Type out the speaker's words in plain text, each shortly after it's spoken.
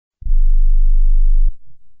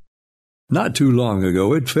Not too long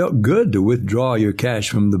ago, it felt good to withdraw your cash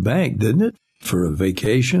from the bank, didn't it? For a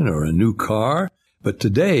vacation or a new car. But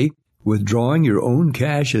today, withdrawing your own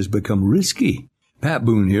cash has become risky. Pat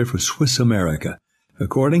Boone here for Swiss America.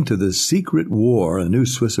 According to The Secret War, a new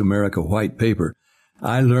Swiss America white paper,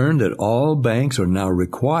 I learned that all banks are now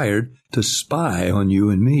required to spy on you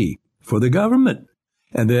and me for the government,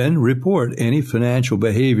 and then report any financial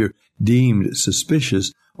behavior deemed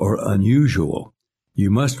suspicious or unusual. You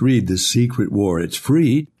must read The Secret War. It's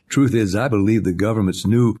free. Truth is, I believe the government's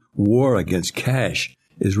new war against cash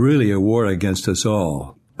is really a war against us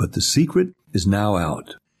all. But the secret is now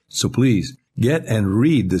out. So please, get and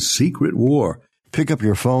read The Secret War. Pick up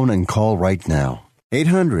your phone and call right now.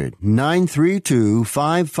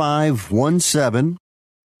 800-932-5517.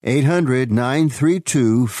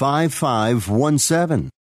 800-932-5517.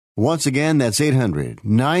 Once again, that's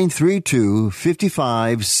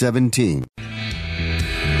 800-932-5517.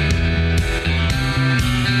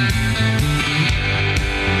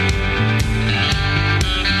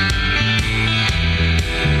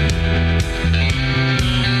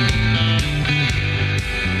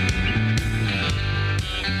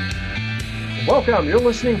 Welcome. You're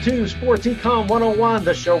listening to Sports Econ 101,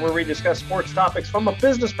 the show where we discuss sports topics from a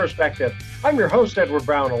business perspective. I'm your host, Edward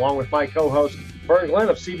Brown, along with my co-host, Vern Glenn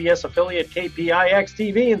of CBS affiliate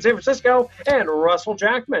KPIX-TV in San Francisco, and Russell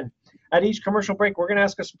Jackman. At each commercial break, we're going to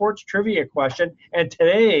ask a sports trivia question. And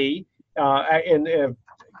today,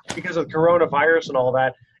 because of coronavirus and all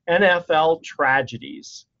that, NFL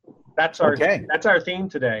tragedies. That's our theme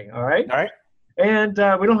today. All right. And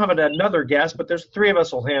we don't have another guest, but there's three of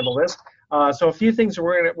us will handle this. So a few things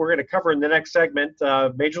we're going to cover in the next segment.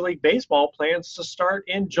 Major League Baseball plans to start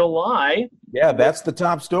in July. Yeah, that's the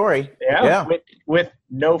top story. Yeah. With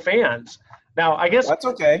no fans. Now, I guess that's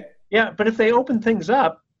okay. Yeah, but if they open things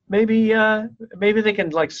up, maybe they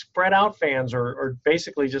can like spread out fans or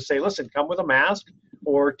basically just say, listen, come with a mask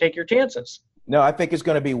or take your chances. No, I think it's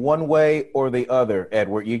going to be one way or the other,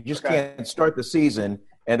 Edward. You just can't start the season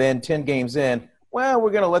and then 10 games in, well,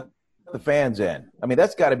 we're going to let the fans in. I mean,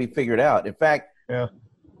 that's got to be figured out. In fact,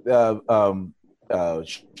 Sean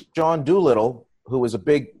Doolittle, who was a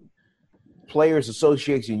big Players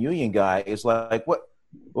Association union guy, is like, what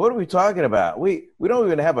are we talking about? We don't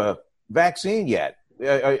even have a vaccine yet.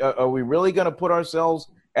 Are we really going to put ourselves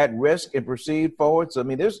at risk and proceed forward? So, I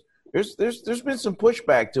mean, there's been some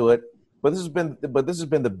pushback to it, but this has been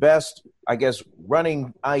the best, I guess,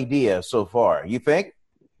 running idea so far. You think?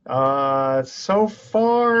 So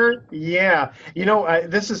far, yeah. You know,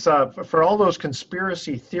 this is for all those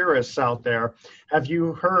conspiracy theorists out there. Have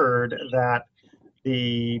you heard that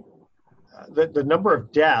the number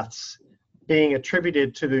of deaths being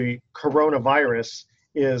attributed to the coronavirus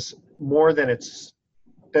is more than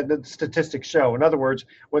the statistics show? In other words,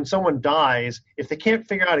 when someone dies, if they can't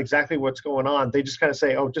figure out exactly what's going on, they just kind of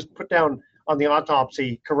say, "Oh, just put down on the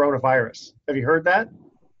autopsy coronavirus." Have you heard that?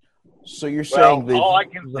 So you're saying all I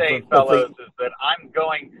can say, fellows, is that I'm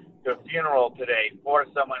going to a funeral today for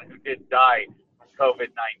someone who did die from COVID-19.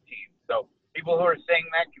 So people who are saying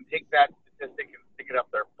that can take that statistic and stick it up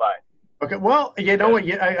their butt. Okay, well, you know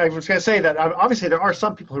what? I was going to say that obviously there are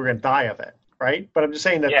some people who are going to die of it, right? But I'm just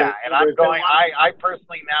saying that. Yeah, and I'm going. I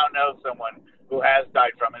personally now know someone who has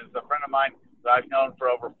died from it. It's a friend of mine that I've known for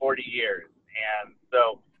over 40 years, and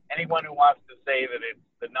so anyone who wants to say that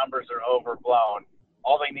the numbers are overblown,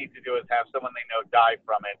 all they need to do is have someone they know die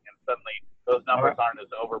from it, and suddenly those numbers aren't as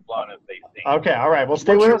overblown as they seem. Okay, all right. Well,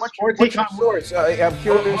 stay with us. What's your source? I'm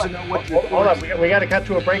curious to know what your Hold on. We got to cut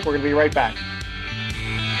to a break. We're going to be right back.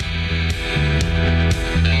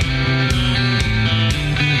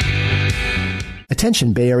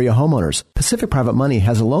 Attention Bay Area homeowners. Pacific Private Money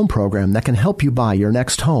has a loan program that can help you buy your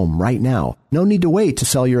next home right now. No need to wait to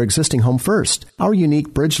sell your existing home first. Our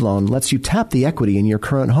unique bridge loan lets you tap the equity in your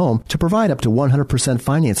current home to provide up to 100%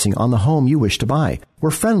 financing on the home you wish to buy.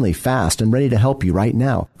 We're friendly, fast, and ready to help you right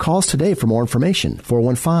now. Call us today for more information,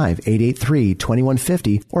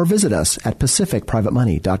 415-883-2150, or visit us at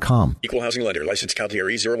pacificprivatemoney.com. Equal housing lender, licensed Cal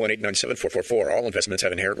DRE 018974444. All investments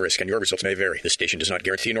have inherent risk and your results may vary. This station does not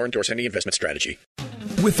guarantee nor endorse any investment strategy.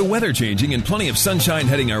 With the weather changing and plenty of sunshine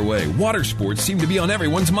heading our way, water sports seem to be on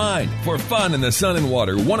everyone's mind. For fun in the sun and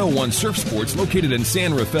water, 101 Surf Sports, located in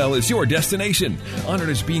San Rafael, is your destination. Honored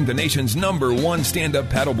as being the nation's #1 stand-up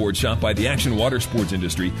paddleboard shop by the action water sports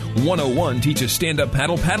industry, 101 teaches stand-up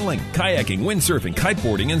paddling, kayaking, windsurfing,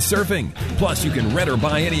 kiteboarding, and surfing. Plus, you can rent or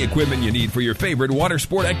buy any equipment you need for your favorite water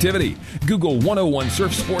sport activity. Google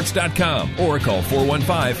 101surfsports.com or call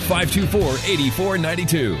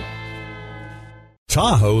 415-524-8492.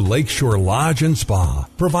 Tahoe Lakeshore Lodge and Spa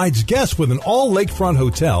provides guests with an all-lakefront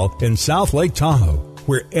hotel in South Lake Tahoe,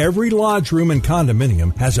 where every lodge room and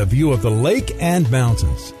condominium has a view of the lake and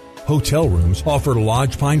mountains. Hotel rooms offer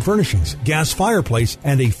lodge pine furnishings, gas fireplace,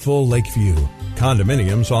 and a full lake view.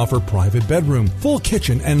 Condominiums offer private bedroom, full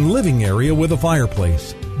kitchen, and living area with a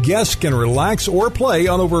fireplace. Guests can relax or play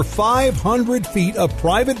on over 500 feet of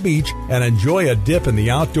private beach and enjoy a dip in the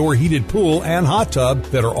outdoor heated pool and hot tub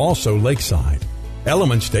that are also lakeside.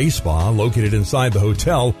 Elements Day Spa, located inside the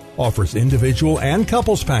hotel, offers individual and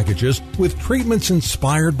couples packages with treatments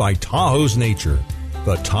inspired by Tahoe's nature.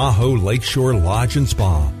 The Tahoe Lakeshore Lodge and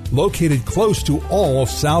Spa, located close to all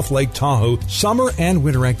of South Lake Tahoe summer and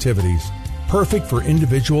winter activities. Perfect for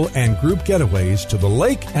individual and group getaways to the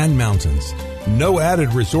lake and mountains. No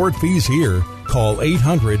added resort fees here. Call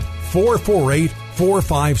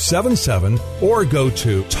 800-448-4577 or go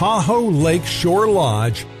to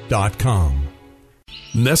TahoeLakeshoreLodge.com.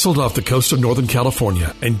 Nestled off the coast of Northern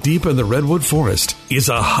California and deep in the Redwood Forest is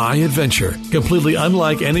a high adventure, completely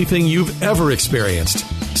unlike anything you've ever experienced.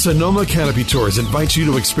 Sonoma Canopy Tours invites you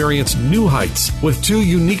to experience new heights with 2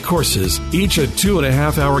 unique courses, each a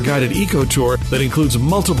 2.5-hour guided eco tour that includes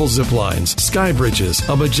multiple zip lines, sky bridges,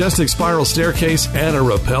 a majestic spiral staircase, and a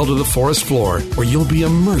rappel to the forest floor, where you'll be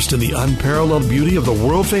immersed in the unparalleled beauty of the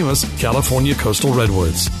world-famous California coastal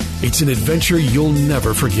redwoods. It's an adventure you'll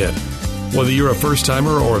never forget. Whether you're a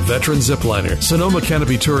first-timer or a veteran zipliner, Sonoma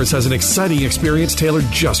Canopy Tours has an exciting experience tailored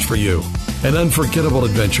just for you. An unforgettable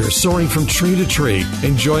adventure soaring from tree to tree,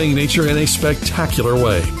 enjoying nature in a spectacular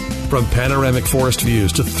way. From panoramic forest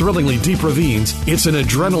views to thrillingly deep ravines, it's an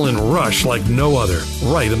adrenaline rush like no other,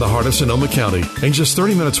 right in the heart of Sonoma County and just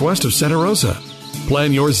 30 minutes west of Santa Rosa.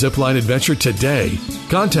 Plan your zipline adventure today.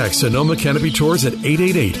 Contact Sonoma Canopy Tours at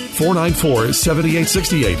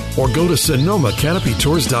 888-494-7868 or go to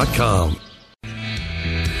SonomaCanopyTours.com.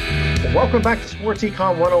 Welcome back to Sports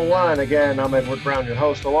Econ 101. Again, I'm Edward Brown, your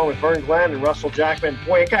host, along with Vern Glenn and Russell Jackman.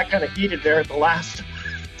 Boy, it got kind of heated there at the last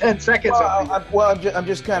 10 seconds. I'm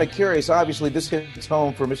just kind of curious. Obviously, this hits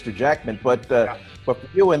home for Mr. Jackman, but for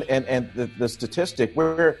you and the statistic,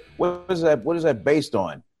 what is that based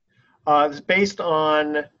on? It's based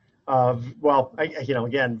on,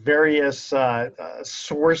 various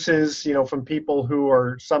sources, from people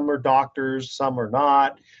who some are doctors, some are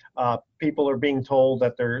not. People are being told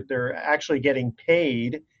that they're actually getting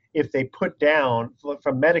paid if they put down,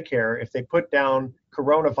 from Medicare, if they put down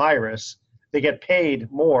coronavirus, they get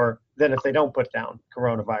paid more than if they don't put down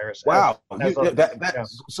coronavirus. Wow.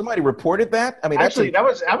 Somebody reported that? I mean, actually, that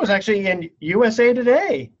was actually in USA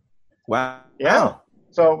Today. Wow. Yeah.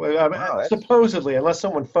 So supposedly, unless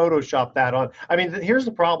someone photoshopped that on, I mean, here's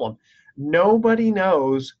the problem. Nobody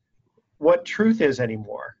knows what truth is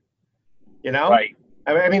anymore, Right.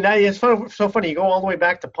 I mean, that is so funny. You go all the way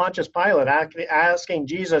back to Pontius Pilate asking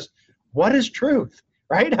Jesus, what is truth?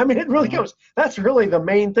 Right? I mean, it really goes. That's really the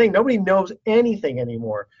main thing. Nobody knows anything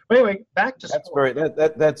anymore. But anyway, back to sport.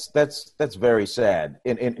 That's very sad.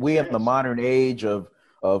 And we in the modern age of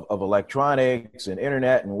electronics and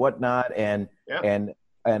internet and whatnot, and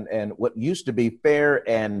what used to be fair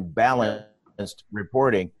and balanced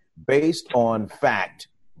reporting based on fact,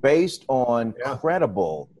 based on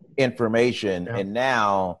credible information, and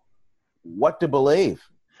now what to believe.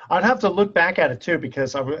 I'd have to look back at it too,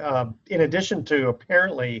 because in addition to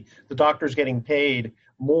apparently the doctors getting paid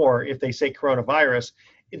more if they say coronavirus,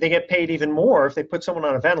 they get paid even more if they put someone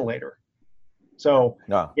on a ventilator. So,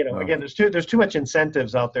 again, there's too much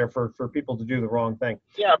incentives out there for people to do the wrong thing.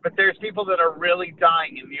 Yeah, but there's people that are really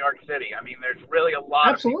dying in New York City. I mean, there's really a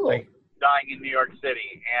lot of people dying in New York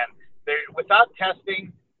City. And without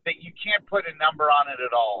testing, that you can't put a number on it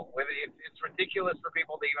at all. It's ridiculous for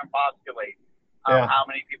people to even postulate how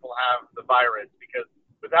many people have the virus, because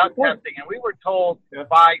without testing, and we were told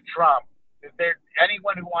by Trump that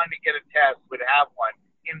anyone who wanted to get a test would have one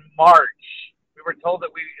in March. We were told that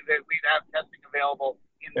we'd have testing available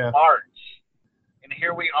in March, and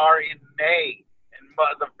here we are in May, and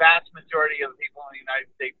the vast majority of the people in the United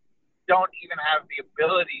States don't even have the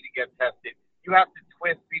ability to get tested. You have to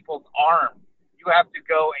twist people's arms. You have to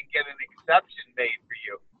go and get an exception made for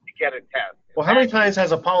you to get a test. Well, how many times has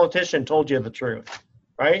a politician told you the truth,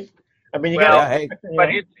 right? I mean, it's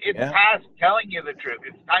past telling you the truth.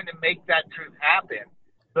 It's time to make that truth happen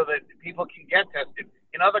so that people can get tested.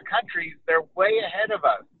 In other countries, they're way ahead of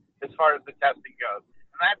us as far as the testing goes.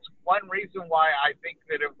 And that's one reason why I think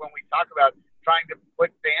that when we talk about trying to put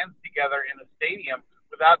fans together in a stadium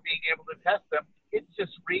without being able to test them, it's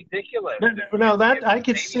just ridiculous. Now that I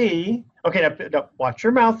could see. Okay, now, watch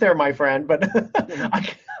your mouth there, my friend. But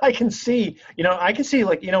I can see,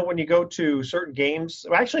 like, when you go to certain games,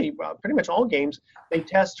 well, actually, pretty much all games, they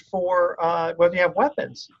test for whether you have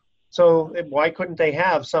weapons. So why couldn't they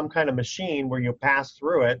have some kind of machine where you pass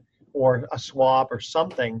through it, or a swab or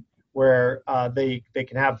something where they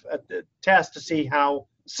can have a test to see how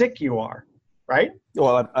sick you are, right?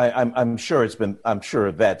 Well, I'm sure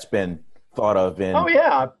that's been thought of in. Oh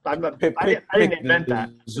yeah, I didn't invent that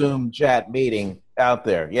Zoom chat meeting out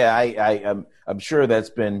there. Yeah, I'm sure that's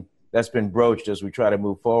been broached as we try to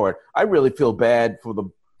move forward. I really feel bad for the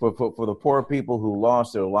poor people who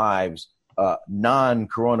lost their lives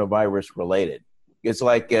non-coronavirus related. It's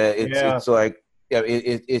like it's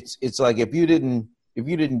like if you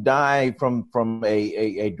didn't die from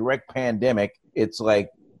a direct pandemic, it's like,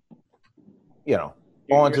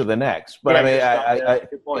 on to the next. But I mean,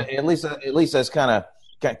 at least that's kind of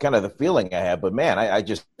the feeling I have. But man, I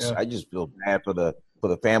just feel bad for the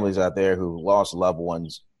families out there who lost loved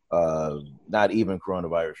ones, not even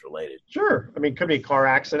coronavirus related. Sure. I mean, could be a car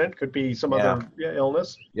accident, could be some other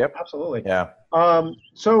illness. Yep. Absolutely. Yeah.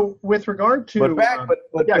 So with regard to but back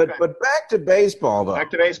to baseball though.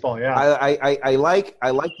 Back to baseball. Yeah. I like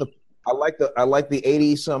the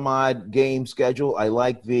 80 some odd game schedule. I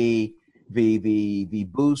like the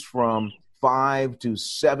boost from 5 to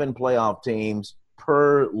 7 playoff teams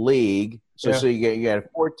per league. So you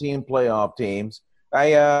get 14 playoff teams.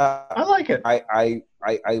 I like it. I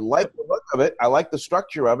like the look of it. I like the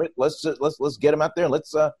structure of it. Let's get them out there.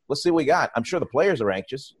 Let's see what we got. I'm sure the players are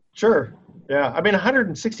anxious. Sure. Yeah. I mean,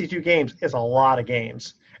 162 games is a lot of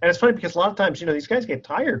games. And it's funny because a lot of times, these guys get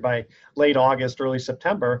tired by late August, early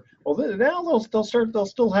September. Well, now they'll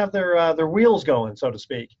still have their wheels going, so to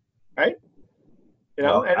speak. Right?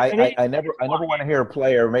 I never want to hear a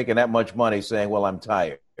player making that much money saying, "Well, I'm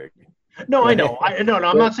tired." No, I know.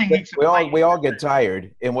 I'm not saying we all get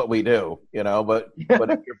tired in what we do, But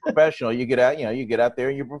if you're professional, you get out there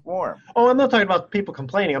and you perform. Oh, I'm not talking about people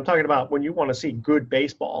complaining. I'm talking about when you want to see good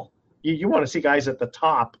baseball. You want to see guys at the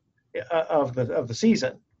top of the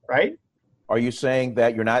season, right? Are you saying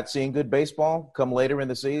that you're not seeing good baseball come later in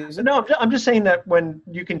the season? No, I'm just saying that when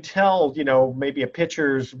you can tell, maybe a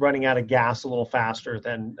pitcher's running out of gas a little faster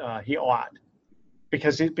than he ought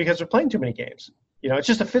because they're playing too many games. It's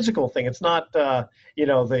just a physical thing. It's not, the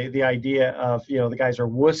idea of, the guys are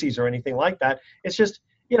wussies or anything like that. It's just,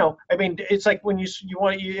 I mean, it's like when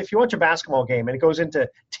if you watch a basketball game and it goes into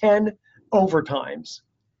 10 overtimes,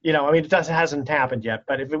 I mean, hasn't happened yet,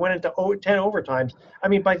 but if it went into 10 overtimes, I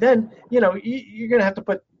mean, by then, you're going to have to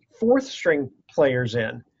put fourth string players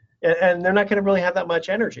in, and they're not going to really have that much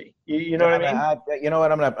energy. You know what I mean? You know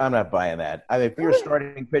what? I'm not buying that. I mean, if you're a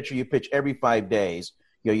starting pitcher, you pitch every 5 days.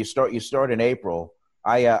 You start in April.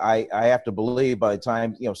 I have to believe by the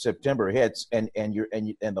time September hits and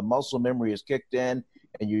the muscle memory is kicked in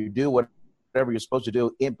and you do whatever you're supposed to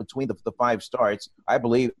do in between the 5 starts. I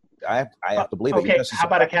believe I have to believe. Okay, how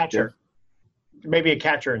about a catcher? Maybe a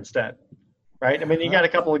catcher instead, right? I mean, you got a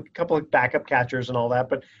couple of backup catchers and all that,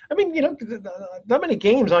 but I mean, that many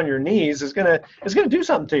games on your knees is gonna do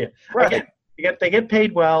something to you. Right. Again, they get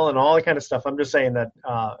paid well and all that kind of stuff. I'm just saying that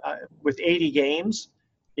with 80 games.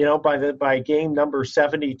 By game number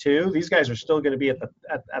 72, these guys are still going to be at the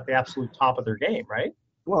absolute top of their game, right?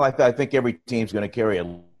 Well, I think every team's going to carry at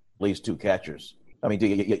least 2 catchers. I mean,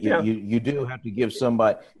 you do have to give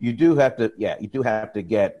somebody. You do have to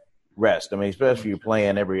get rest. I mean, especially if you're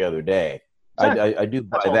playing every other day. Exactly. I do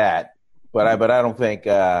buy that, but I don't think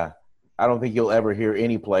you'll ever hear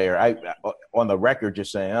any player on the record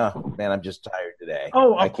just saying, "Oh man, I'm just tired today."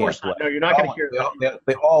 Oh, of course not. No, you're not going to hear that.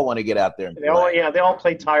 They all want to get out there. And they all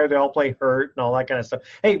play tired. They all play hurt and all that kind of stuff.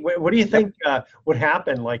 Hey, what do you think would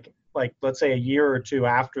happen? Like let's say a year or two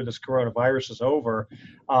after this coronavirus is over,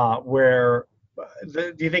 where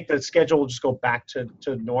do you think the schedule will just go back to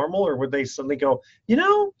normal, or would they suddenly go,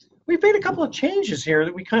 we've made a couple of changes here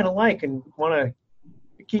that we kind of like and want to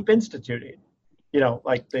keep instituting?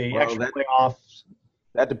 Like the extra playoffs.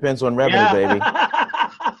 That depends on revenue, baby.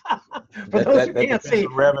 For those who can't see,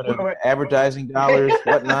 revenue, advertising dollars,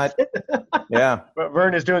 whatnot. Yeah. But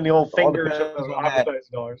Vern is doing the old fingers of those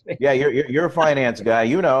advertising dollars. Yeah, you're a finance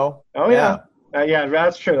guy, Oh yeah. Yeah,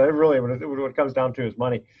 that's true. That really what it comes down to is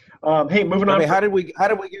money. Hey, moving on. I mean, how did we get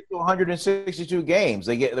to 162 games?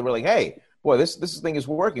 They were like, hey, boy, this thing is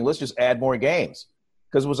working. Let's just add more games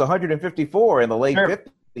because it was 154 in the late 50s.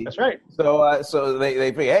 That's right. So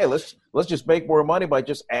they think, hey, let's just make more money by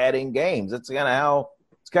just adding games. That's kind of how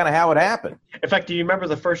it happened. In fact, do you remember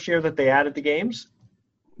the first year that they added the games?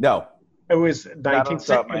 No. It was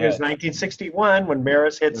 1961 when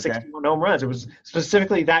Maris hit 61 home runs. It was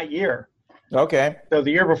specifically that year. Okay. So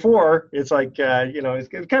the year before, it's like,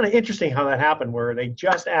 it's kind of interesting how that happened, where they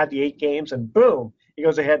just add the 8 games and boom, he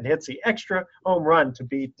goes ahead and hits the extra home run to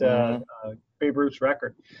beat Babe Ruth's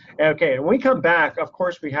record. Okay, and when we come back, of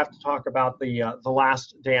course, we have to talk about the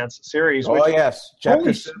Last Dance series. Oh, yes.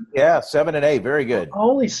 Chapter 7 and 8. Very good.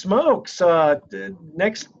 Holy smokes.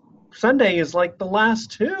 Next Sunday is like the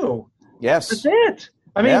last 2. Yes. That's it.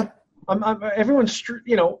 I mean, everyone's,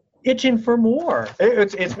 itching for more.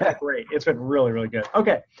 It's been great. It's been really, really good.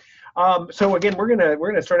 Okay. So again, we're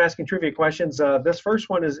gonna start asking trivia questions. This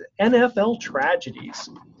first one is NFL tragedies.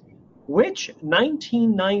 Which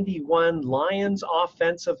 1991 Lions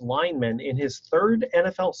offensive lineman in his 3rd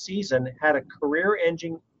NFL season had a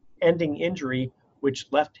career-ending injury which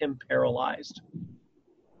left him paralyzed?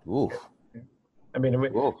 Ooh. I mean,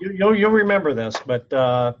 you'll remember this, but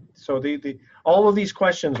so all of these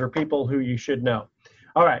questions are people who you should know.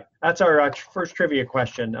 All right, that's our first trivia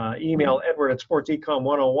question. Email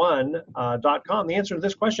edward@sportsecon101.com. The answer to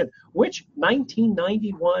this question: which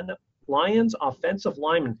 1991 Lions offensive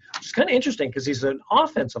lineman, which is kind of interesting because he's an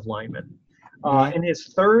offensive lineman, in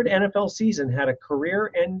his 3rd NFL season had a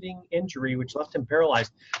career-ending injury which left him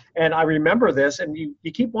paralyzed. And I remember this, and you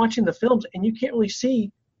keep watching the films, and you can't really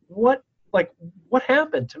see what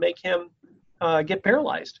happened to make him get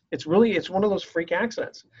paralyzed. It's one of those freak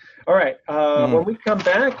accidents. All right. When we come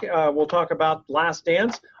back, we'll talk about Last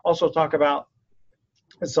Dance. Also talk about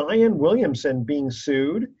Zion Williamson being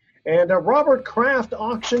sued and Robert Kraft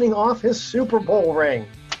auctioning off his Super Bowl ring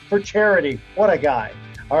for charity. What a guy.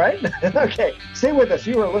 All right. Okay. Stay with us.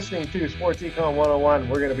 You are listening to Sports Econ 101.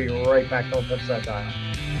 We're going to be right back. Don't touch that dial.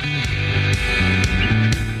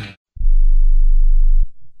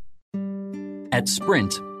 At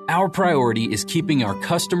Sprint, our priority is keeping our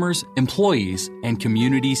customers, employees, and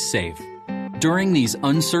communities safe. During these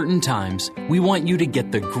uncertain times, we want you to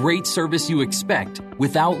get the great service you expect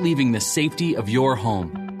without leaving the safety of your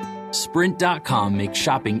home. Sprint.com makes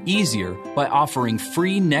shopping easier by offering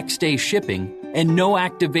free next-day shipping and no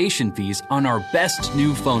activation fees on our best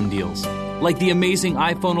new phone deals, like the amazing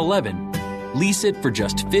iPhone 11. Lease it for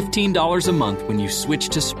just $15 a month when you switch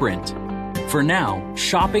to Sprint. For now,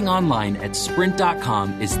 shopping online at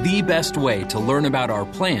Sprint.com is the best way to learn about our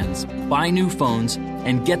plans, buy new phones,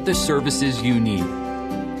 and get the services you need.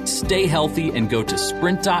 Stay healthy and go to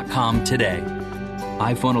Sprint.com today.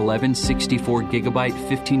 iPhone 11, 64 gigabyte,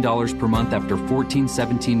 $15 per month after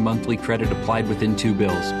 $14.17 monthly credit applied within 2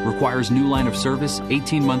 bills. Requires new line of service,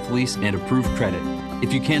 18-month lease, and approved credit.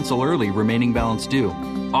 If you cancel early, remaining balance due.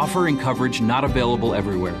 Offer and coverage not available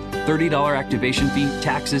everywhere. $30 activation fee,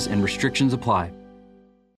 taxes, and restrictions apply.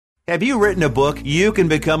 Have you written a book? You can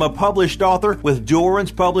become a published author with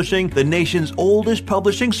Dorrance Publishing, the nation's oldest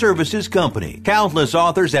publishing services company. Countless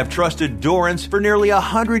authors have trusted Dorrance for nearly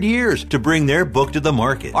 100 years to bring their book to the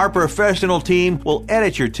market. Our professional team will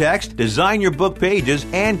edit your text, design your book pages,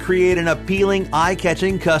 and create an appealing,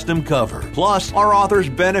 eye-catching custom cover. Plus, our authors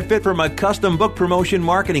benefit from a custom book promotion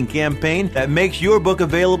marketing campaign that makes your book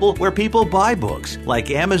available where people buy books,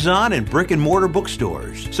 like Amazon and brick-and-mortar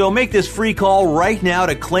bookstores. So make this free call right now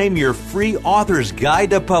to claim your free author's guide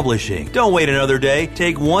to publishing. Don't wait another day.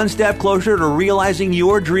 Take one step closer to realizing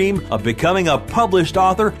your dream of becoming a published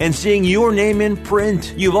author and seeing your name in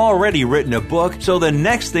print. You've already written a book, so the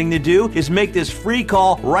next thing to do is make this free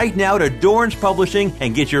call right now to Dorrance Publishing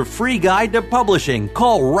and get your free guide to publishing.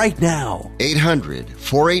 Call right now.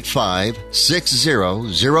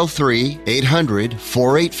 800-485-6003.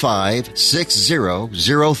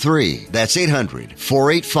 800-485-6003. That's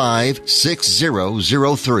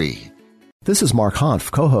 800-485-6003. This is Mark Hanf,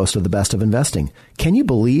 co-host of The Best of Investing. Can you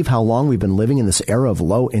believe how long we've been living in this era of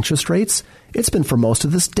low interest rates? It's been for most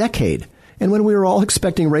of this decade. And when we were all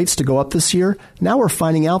expecting rates to go up this year, now we're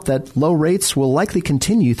finding out that low rates will likely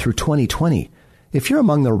continue through 2020. If you're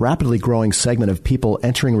among the rapidly growing segment of people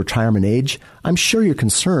entering retirement age, I'm sure you're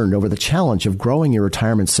concerned over the challenge of growing your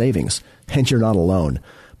retirement savings. And you're not alone.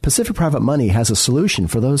 Pacific Private Money has a solution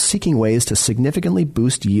for those seeking ways to significantly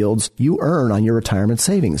boost yields you earn on your retirement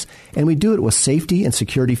savings. And we do it with safety and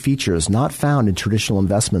security features not found in traditional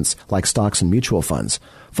investments like stocks and mutual funds.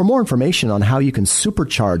 For more information on how you can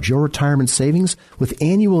supercharge your retirement savings with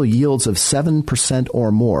annual yields of 7%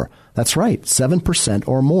 or more, that's right, 7%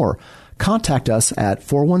 or more, contact us at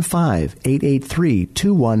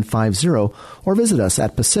 415-883-2150 or visit us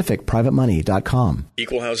at pacificprivatemoney.com.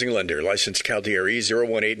 Equal housing lender. Licensed CalDRE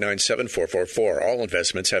 018974444. All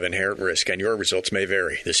investments have inherent risk and your results may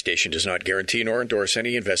vary. This station does not guarantee nor endorse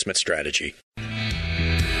any investment strategy.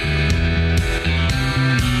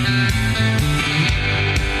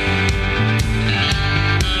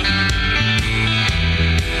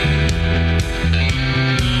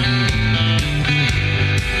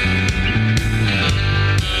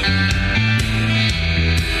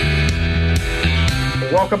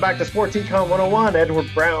 Welcome back to Sports Econ 101. Edward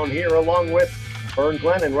Brown here along with Vern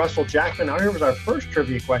Glenn and Russell Jackman. Now here was our first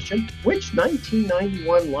trivia question. Which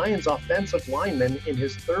 1991 Lions offensive lineman in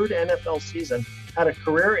his third NFL season had a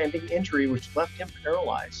career-ending injury which left him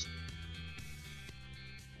paralyzed?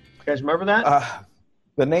 You guys remember that?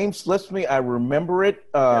 The name slips me. I remember it.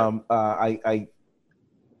 I'm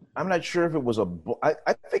not sure if it was I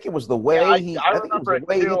think it was the way I remember it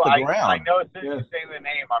too. I know as soon as you say the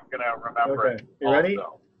name, I'm going to remember it. You ready?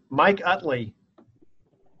 Mike Utley.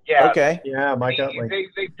 Yeah. Okay. Yeah, Mike Utley.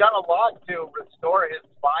 They've done a lot to restore his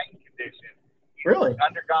spine condition. He's Really?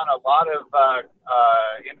 undergone a lot of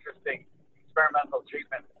interesting experimental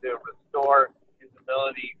treatments to restore his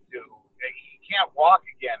ability to. He can't walk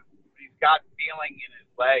again. He's got feeling in his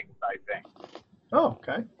legs, I think. Oh,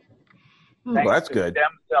 okay. Well, that's good.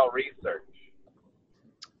 Stem cell research.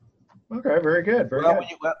 Okay, very good. Very good.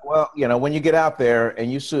 When you get out there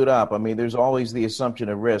and you suit up, I mean, there's always the assumption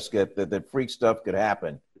of risk that freak stuff could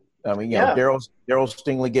happen. I mean, Daryl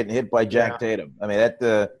Stingley getting hit by Jack Tatum. I mean,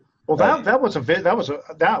 that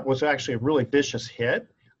was actually a really vicious hit.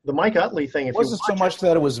 The Mike Utley thing. It wasn't so much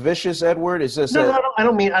that it was vicious, Edward. It's just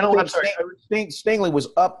I'm sorry. Stingley was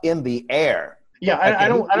up in the air. Yeah,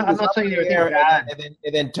 I'm not saying anything bad.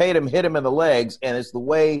 And then Tatum hit him in the legs, and it's the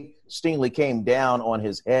way Stingley came down on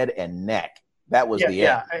his head and neck. That was the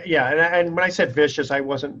end. And when I said vicious, I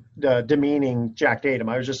wasn't demeaning Jack Tatum.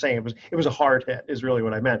 I was just saying it was a hard hit is really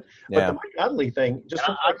what I meant. But the Mike Utley thing,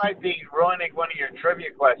 I might be ruining one of your trivia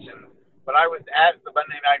questions, but I was at the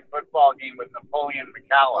Monday Night Football game with Napoleon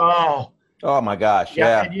McCallum. Oh my gosh!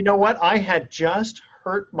 Yeah. And you know what? I had just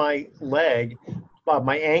hurt my leg,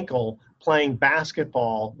 my ankle, playing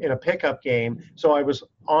basketball in a pickup game. So I was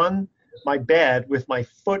on my bed with my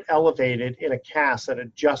foot elevated in a cast that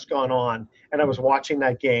had just gone on, and I was watching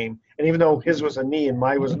that game. And even though his was a knee and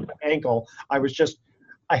mine was an ankle, I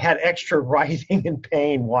had extra writhing and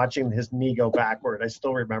pain watching his knee go backward. I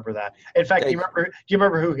still remember that. In fact, do you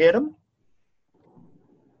remember who hit him?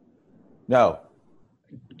 No.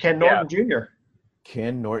 Ken Norton Jr.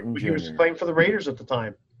 Ken Norton Jr. He was playing for the Raiders at the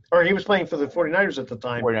time. Or he was playing for the 49ers at the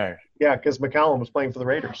time. 49ers. Yeah, because McCallum was playing for the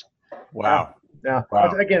Raiders. Wow. Yeah.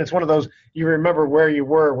 Wow. Again, it's one of those, you remember where you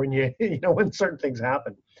were when when certain things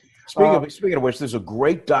happen. Speaking of which, there's a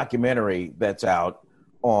great documentary that's out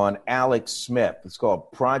on Alex Smith. It's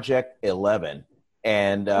called Project 11.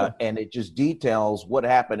 And it just details what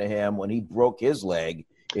happened to him when he broke his leg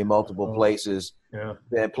in multiple places. Yeah.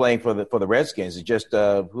 Playing for the Redskins. It just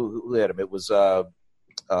who hit him? It was did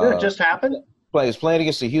it just happen? He was playing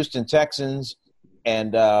against the Houston Texans,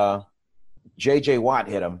 and J.J. Watt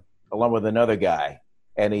hit him along with another guy,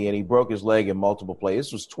 and he broke his leg in multiple places.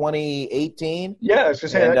 This was 2018. Yeah, I was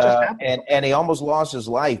going to say that just happened. And he almost lost his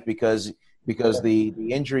life because the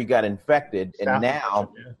injury got infected, and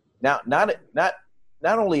now not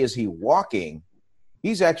only is he walking,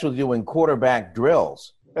 he's actually doing quarterback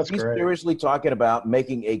drills. He's great. Seriously talking about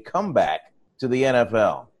making a comeback to the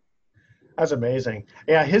NFL. That's amazing.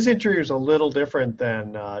 Yeah, his injury was a little different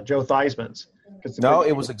than Joe Theismann's. No,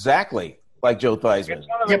 it was exactly like Joe Theismann.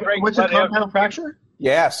 Was it a compound fracture?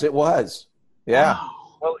 Yes, it was. Yeah. Wow.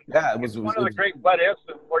 Well, yeah, it was one of the great what ifs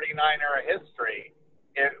in 49er history.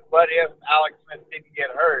 What if Alex Smith didn't get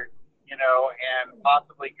hurt, and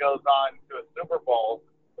possibly goes on to a Super Bowl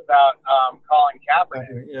without Colin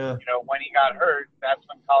Kaepernick? Yeah. When he got hurt, that's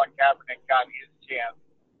when Colin Kaepernick got his chance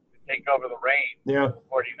to take over the reins of the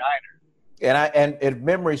 49ers. And if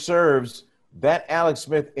memory serves, that Alex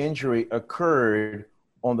Smith injury occurred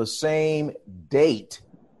on the same date,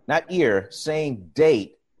 not year, same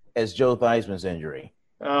date as Joe Theismann's injury.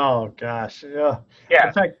 Oh gosh, yeah. Yeah.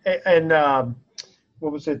 In fact, and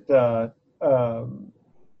what was it?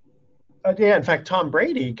 In fact, Tom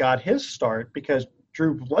Brady got his start because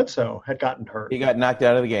Drew Bledsoe had gotten hurt. He got knocked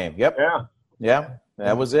out of the game. Yep. Yeah.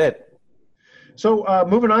 That was it. So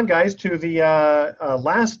moving on, guys, to the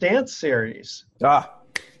Last Dance series. Yeah,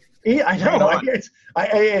 I know. It's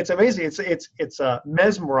amazing. It's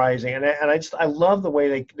mesmerizing, and I love the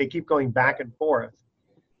way they keep going back and forth,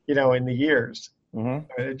 in the years.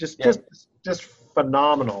 Mm-hmm. Just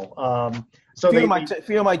phenomenal. So a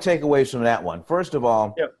few of my takeaways from that one. First of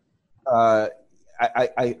all, I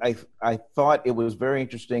thought it was very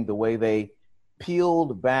interesting the way they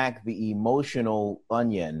peeled back the emotional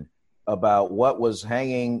onion about what was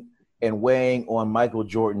hanging and weighing on Michael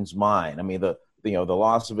Jordan's mind. I mean, the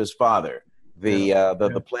loss of his father,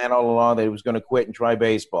 the plan all along that he was going to quit and try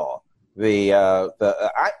baseball.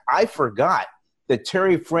 I forgot that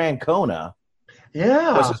Terry Francona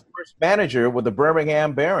was his first manager with the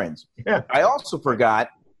Birmingham Barons. Yeah. I also forgot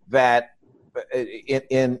that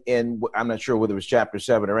in I'm not sure whether it was chapter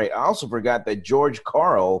 7 or 8. I also forgot that George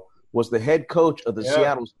Karl was the head coach of the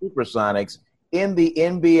Seattle Supersonics in the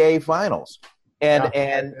NBA Finals, and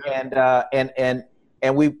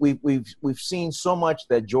we've seen so much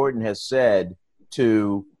that Jordan has said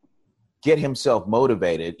to get himself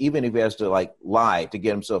motivated, even if he has to like lie to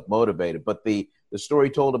get himself motivated. But the story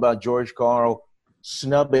told about George Karl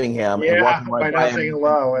snubbing him and walking right by not saying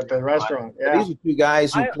hello at the restaurant. Yeah. These are two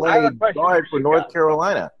guys who played guard for North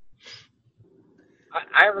Carolina.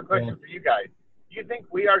 I have a question for you guys. Do you think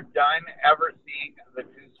we are done ever seeing the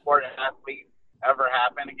two-sport athlete ever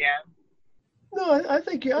happen again? No, I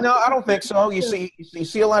think no, I don't think so. You see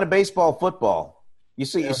a lot of baseball, football. You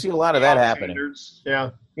see a lot of that happening.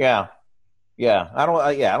 Yeah. I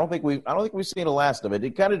don't think we've seen the last of it.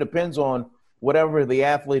 It kind of depends on whatever the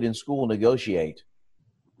athlete in school negotiate.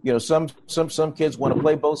 You know, some kids want to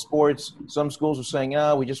play both sports. Some schools are saying,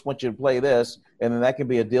 "Oh, we just want you to play this," and then that can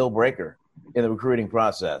be a deal breaker in the recruiting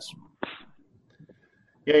process.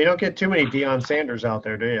 Yeah, you don't get too many Deion Sanders out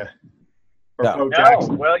there, do you? No.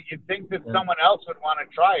 Well, you'd think that someone else would want to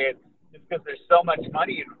try it just because there's so much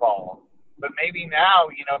money involved. But maybe now,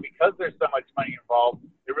 because there's so much money involved,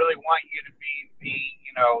 they really want you to be the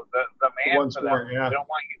man for them. They don't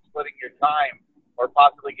want you splitting your time or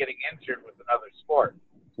possibly getting injured with another sport.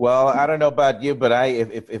 Well, I don't know about you, but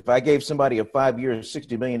if I gave somebody a 5-year,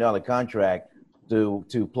 $60 million contract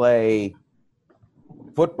to play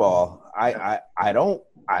football, I don't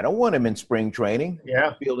want him in spring training.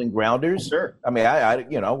 Yeah, fielding grounders. Sure. I mean,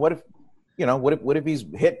 what if he's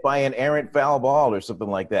hit by an errant foul ball or something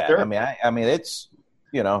like that? Sure. I mean, it's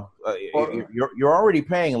you're already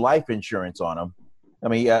paying life insurance on him.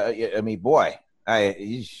 Boy,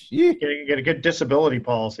 you get a good disability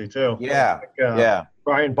policy too. Yeah,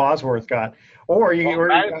 Brian Bosworth got,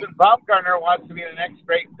 Madison Baumgartner wants to be the next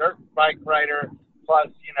great dirt bike rider plus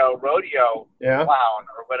rodeo clown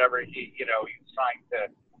or whatever he's trying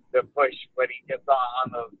to push when he gets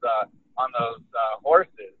on those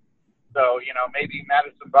horses. So maybe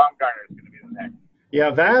Madison Baumgartner is going to be the next. Yeah,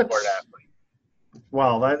 that's sport athlete.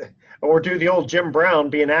 Well, or do the old Jim Brown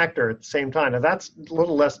be an actor at the same time? Now that's a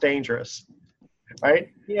little less dangerous, right?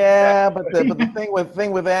 Yeah, but the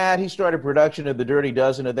thing with that, he started production of the Dirty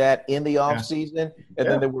Dozen of that in the off season, and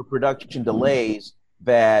then there were production delays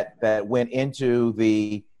that went into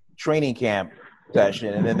the training camp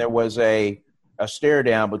session, and then there was a stare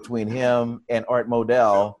down between him and Art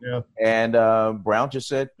Modell, and Brown just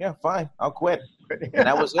said, "Yeah, fine, I'll quit." And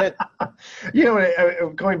that was it.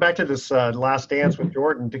 Going back to this Last Dance with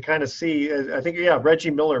Jordan to kind of see, I think,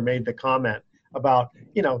 Reggie Miller made the comment about,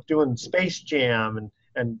 doing Space Jam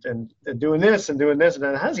and doing this and doing this.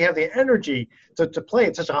 And how does he have the energy to play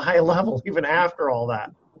at such a high level even after all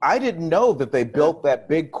that? I didn't know that they built that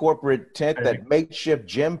big corporate tent, that makeshift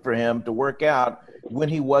gym for him to work out when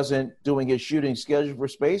he wasn't doing his shooting schedule for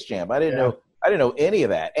Space Jam. I didn't know any of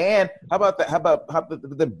that. And how about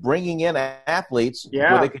the bringing in athletes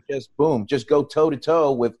where they could just go toe to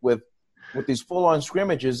toe with these full on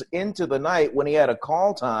scrimmages into the night when he had a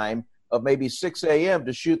call time of maybe 6 a.m.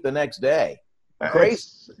 to shoot the next day.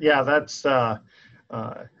 Crazy.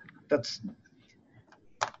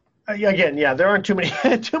 Again, there aren't too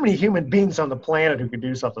many human beings on the planet who could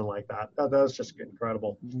do something like that. That's just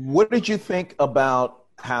incredible. What did you think about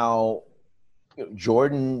how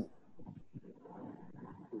Jordan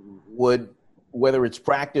would, whether it's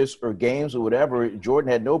practice or games or whatever,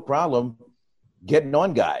 Jordan had no problem getting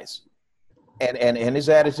on guys, and his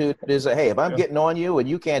attitude is, hey, if I'm getting on you and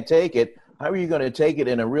you can't take it, how are you going to take it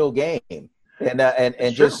in a real game? And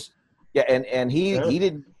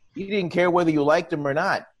he didn't care whether you liked him or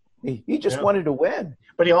not. He just wanted to win.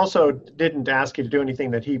 But he also didn't ask you to do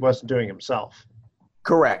anything that he wasn't doing himself.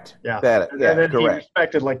 Correct. And then correct. He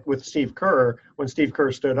respected, like with Steve Kerr, when Steve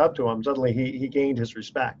Kerr stood up to him, suddenly he gained his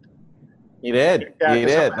respect. He did.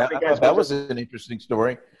 That was an interesting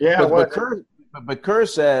story. Yeah. But Kerr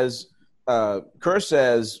says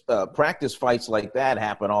practice fights like that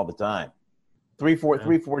happen all the time. Three,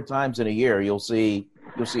 four times in a year, you'll see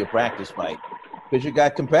a practice fight. Because you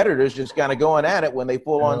got competitors just kind of going at it when they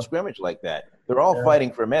full on scrimmage like that. They're all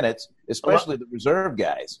fighting for minutes, especially the reserve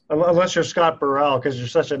guys. Unless you're Scott Burrell, because you're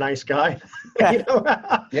such a nice guy.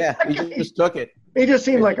 Yeah, he just took it. He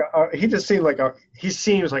seems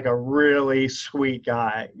like a really sweet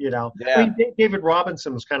guy. Yeah. I mean, David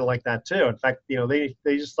Robinson was kind of like that too. In fact, they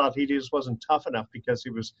just thought he just wasn't tough enough because he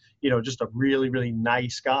was, just a really, really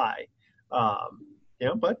nice guy.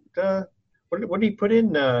 But what did he put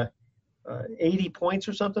in? 80 points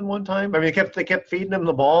or something one time. I mean, they kept feeding him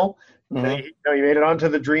the ball. Mm-hmm. He made it onto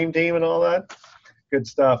the dream team and all that. Good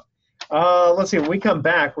stuff. Let's see. When we come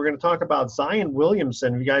back, we're going to talk about Zion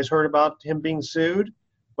Williamson. Have you guys heard about him being sued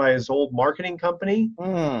by his old marketing company?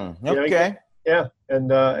 Okay. Yeah,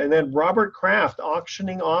 and then Robert Kraft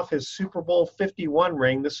auctioning off his Super Bowl 51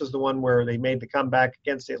 ring. This is the one where they made the comeback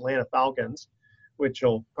against the Atlanta Falcons, which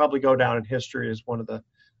will probably go down in history as one of the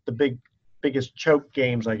biggest choke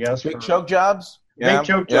games, I guess. Big choke jobs? Big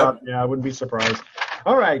choke job. Yeah, I wouldn't be surprised.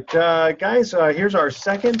 All right, guys, here's our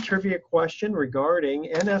second trivia question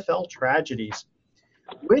regarding NFL tragedies.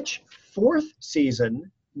 Which fourth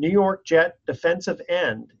season New York Jet defensive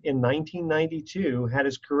end in 1992 had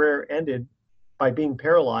his career ended by being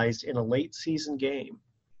paralyzed in a late season game?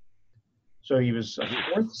 So he was a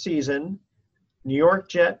fourth season New York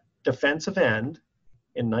Jet defensive end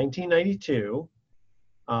in 1992,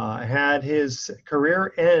 had his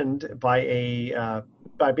career end by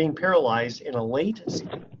being paralyzed in a late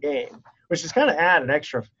season game, which is kind of add an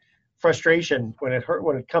extra frustration when it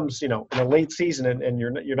comes, in a late season and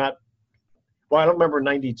you're not. Well, I don't remember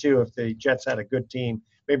 92 if the Jets had a good team.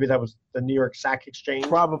 Maybe that was the New York Sack Exchange.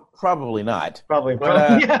 Probably not. Probably.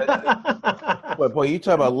 But boy, you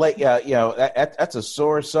talk about late. That's a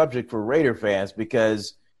sore subject for Raider fans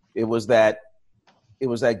because it was that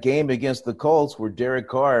game against the Colts where Derek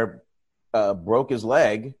Carr broke his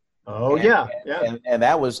leg. Oh, and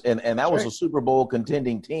that was was a Super Bowl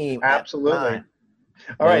contending team. Absolutely.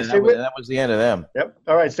 All right, that was the end of them. Yep.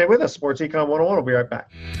 All right, stay with us. Sports Econ 101. We'll be right back.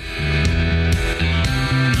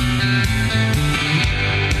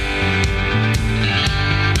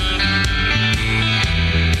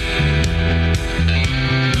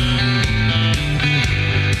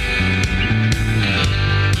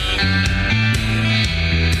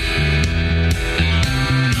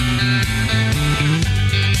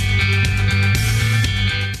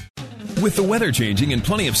 With the weather changing and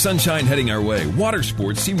plenty of sunshine heading our way, water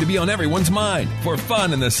sports seem to be on everyone's mind. For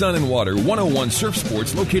fun in the sun and water, 101 Surf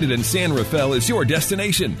Sports, located in San Rafael, is your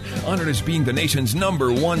destination. Honored as being the nation's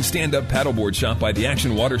 #1 stand-up paddleboard shop by the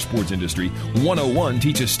action water sports industry, 101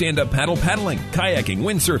 teaches stand-up paddling, kayaking,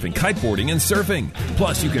 windsurfing, kiteboarding, and surfing.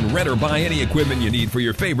 Plus, you can rent or buy any equipment you need for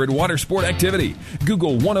your favorite water sport activity.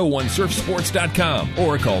 Google 101surfsports.com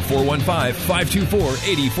or call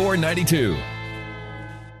 415-524-8492.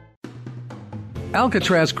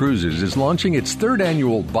 Alcatraz Cruises is launching its third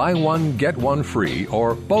annual Buy One, Get One Free,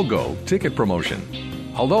 or BOGO, ticket promotion.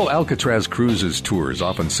 Although Alcatraz Cruises tours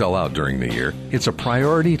often sell out during the year, it's a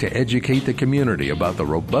priority to educate the community about the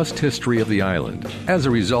robust history of the island. As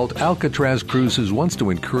a result, Alcatraz Cruises wants to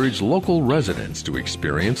encourage local residents to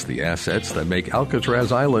experience the assets that make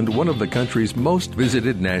Alcatraz Island one of the country's most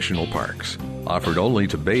visited national parks. Offered only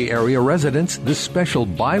to Bay Area residents, this special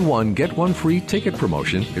Buy One, Get One Free ticket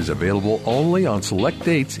promotion is available only on select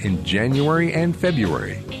dates in January and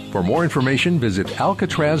February. For more information, visit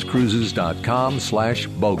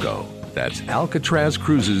alcatrazcruises.com/BOGO. That's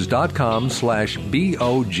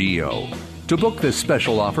alcatrazcruises.com/BOGO. To book this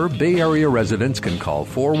special offer, Bay Area residents can call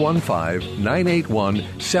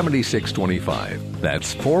 415-981-7625.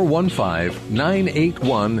 That's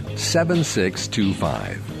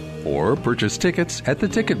 415-981-7625. Or purchase tickets at the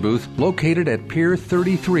ticket booth located at Pier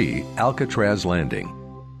 33, Alcatraz Landing.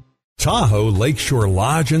 Tahoe Lakeshore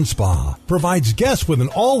Lodge and Spa provides guests with an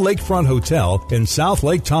all-lakefront hotel in South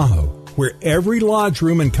Lake Tahoe, where every lodge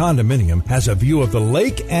room and condominium has a view of the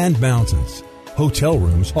lake and mountains. Hotel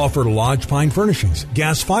rooms offer lodge pine furnishings,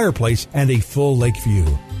 gas fireplace, and a full lake view.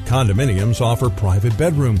 Condominiums offer private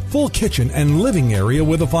bedroom, full kitchen, and living area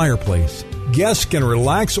with a fireplace. Guests can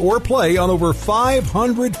relax or play on over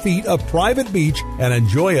 500 feet of private beach and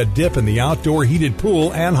enjoy a dip in the outdoor heated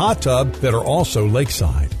pool and hot tub that are also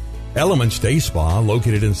lakeside. Elements Day Spa,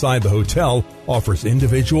 located inside the hotel, offers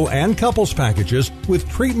individual and couples packages with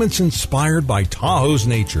treatments inspired by Tahoe's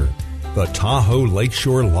nature. The Tahoe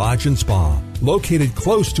Lakeshore Lodge and Spa, located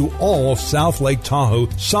close to all South Lake Tahoe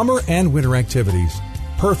summer and winter activities.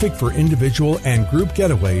 Perfect for individual and group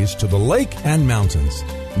getaways to the lake and mountains.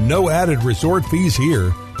 No added resort fees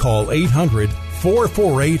here. Call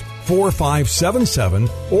 800-448-4577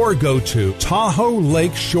 or go to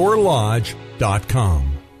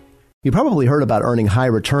TahoeLakeshoreLodge.com. You probably heard about earning high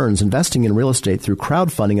returns investing in real estate through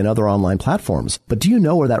crowdfunding and other online platforms. But do you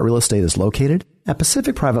know where that real estate is located? At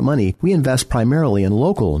Pacific Private Money, we invest primarily in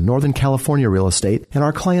local Northern California real estate, and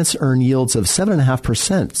our clients earn yields of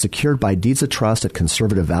 7.5% secured by deeds of trust at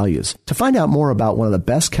conservative values. To find out more about one of the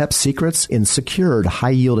best-kept secrets in secured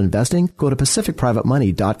high-yield investing, go to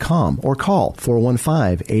PacificPrivateMoney.com or call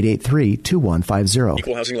 415-883-2150.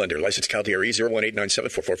 Equal housing lender. Licensed CalDRE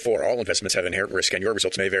 018974444. All investments have inherent risk and your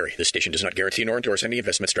results may vary. This station does not guarantee nor endorse any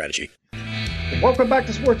investment strategy. Welcome back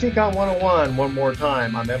to Sports Econ 101 one more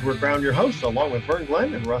time. I'm Edward Brown, your host, along with Vern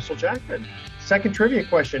Glenn and Russell Jackman. Second trivia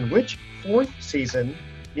question. Which fourth season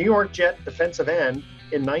New York Jet defensive end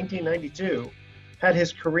in 1992 had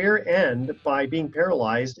his career end by being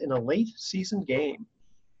paralyzed in a late season game?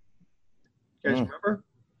 You guys remember?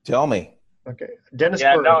 Tell me. Okay. Dennis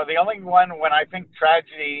Yeah, Bird. no, the only one when I think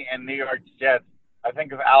tragedy and New York Jets, I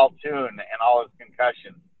think of Al Toon and all his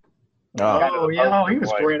concussions. Oh, yeah, he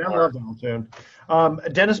was great. I loved Al Toon.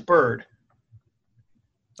 Dennis Bird.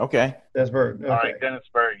 Okay. Dennis Bird. Okay. All right, Dennis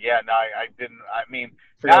Bird. Yeah, no, I didn't. I mean,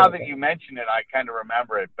 Forgot now about that you mention it, I kind of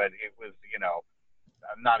remember it, but it was,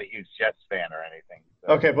 I'm not a huge Jets fan or anything.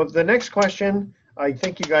 So. Okay, but the next question, I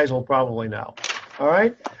think you guys will probably know. All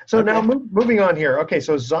right. So now moving on here. Okay,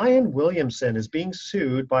 so Zion Williamson is being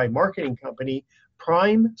sued by marketing company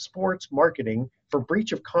Prime Sports Marketing for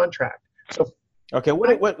breach of contract. So, okay,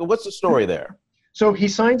 what's the story there? So he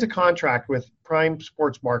signs a contract with Prime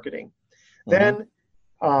Sports Marketing. Then,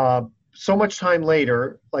 so much time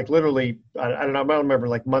later, like literally, I don't remember,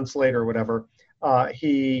 like months later or whatever,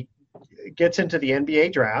 he gets into the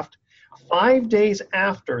NBA draft. 5 days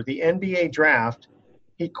after the NBA draft,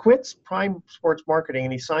 he quits Prime Sports Marketing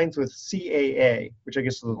and he signs with CAA, which I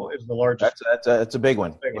guess is the largest. That's a big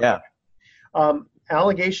one. Yeah.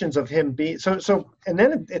 Allegations of him being and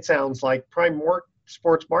then it sounds like Prime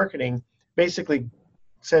Sports Marketing basically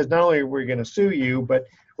says not only are we going to sue you, but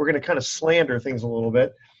we're going to kind of slander things a little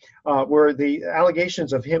bit. Where the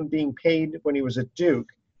allegations of him being paid when he was at Duke,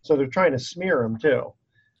 so they're trying to smear him too.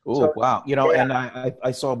 Oh, wow. And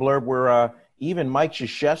I saw a blurb where even Mike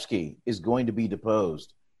Krzyzewski is going to be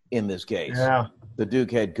deposed in this case. Yeah. The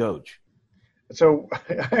Duke head coach. So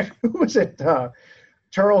who was it?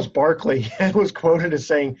 Charles Barkley was quoted as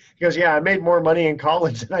saying, he goes, "Yeah, I made more money in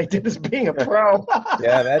college than I did as being a pro."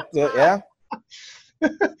 Yeah.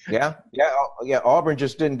 Auburn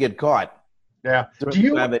just didn't get caught. Yeah.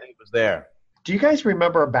 During the time that he was there. Do you guys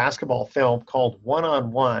remember a basketball film called One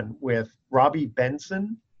on One with Robbie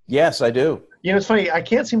Benson? Yes, I do. It's funny. I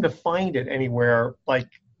can't seem to find it anywhere like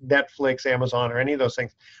Netflix, Amazon, or any of those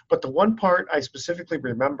things. But the one part I specifically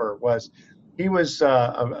remember was he was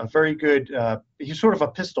a very good he's sort of a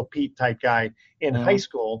Pistol Pete type guy in high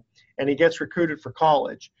school, and he gets recruited for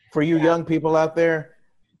college. For you young people out there,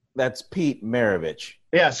 that's Pete Maravich.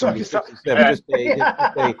 Yeah, so just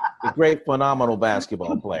a great, phenomenal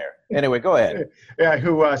basketball player. Anyway, go ahead. Yeah,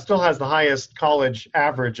 who still has the highest college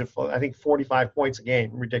average of, I think, 45 points a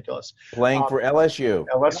game. Ridiculous. Playing for LSU.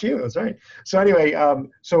 LSU, that's right. So anyway,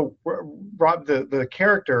 so Rob, the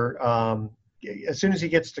character, as soon as he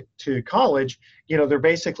gets to college, they're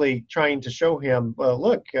basically trying to show him,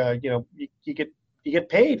 look, you get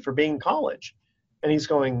paid for being in college. And he's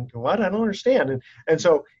going, what? I don't understand. And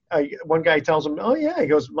so one guy tells him, oh, yeah. He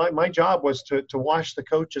goes, my job was to wash the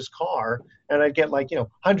coach's car, and I'd get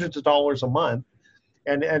hundreds of dollars a month.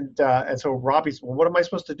 And so Robbie's, well, what am I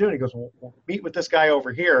supposed to do? And he goes, well, meet with this guy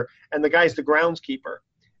over here. And the guy's the groundskeeper.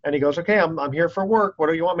 And he goes, okay, I'm here for work. What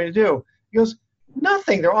do you want me to do? He goes,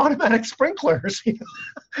 nothing. They're automatic sprinklers.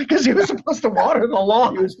 Because he was supposed to water the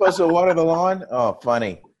lawn. He was supposed to water the lawn? Oh,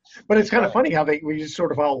 funny. But it's kind of funny how we just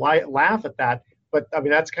sort of all laugh at that. But I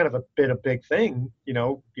mean, that's kind of a big thing,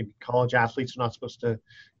 college athletes are not supposed to,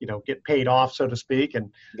 get paid off, so to speak.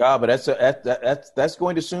 And but that's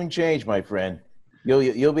going to soon change, my friend.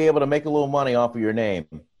 You'll be able to make a little money off of your name.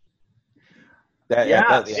 And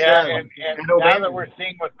now that we're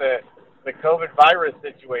seeing with the COVID virus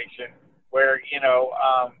situation, where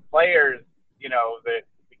players, the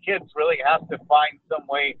kids really have to find some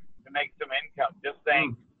way to make some income. Just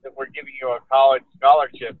saying that we're giving you a college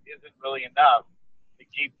scholarship isn't really enough to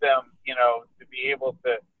keep them, to be able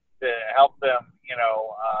to help them,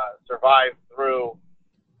 survive through,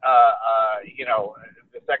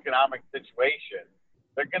 this economic situation.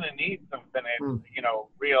 They're going to need some finance,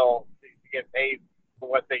 real to get paid for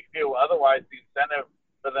what they do. Otherwise, the incentive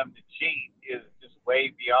for them to cheat is just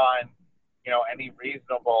way beyond, any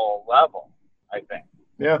reasonable level, I think.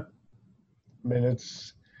 Yeah. I mean,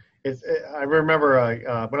 I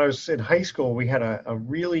remember when I was in high school, we had a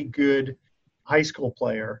really good high school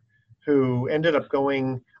player who ended up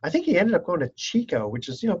going to Chico, which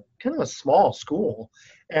is, kind of a small school.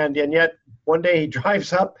 And yet one day he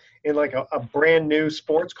drives up in like a brand new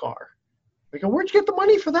sports car. We go, where'd you get the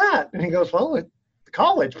money for that? And he goes, well, the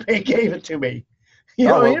college gave it to me.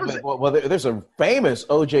 There's a famous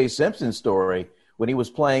O.J. Simpson story when he was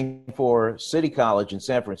playing for City College in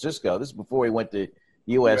San Francisco. This is before he went to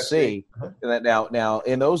USC. Now,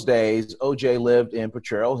 in those days, O.J. lived in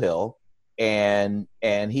Potrero Hill, and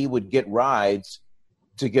he would get rides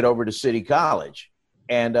to get over to City College.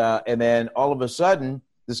 and then all of a sudden,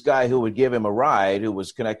 this guy who would give him a ride, who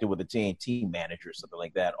was connected with a TNT manager or something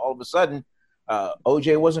like that, all of a sudden,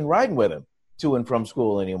 OJ wasn't riding with him to and from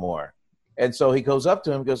school anymore. And so he goes up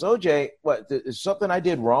to him and goes, OJ, what, is something I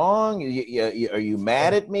did wrong? Are you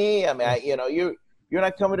mad at me? I mean, you're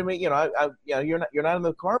not coming to me. You're not in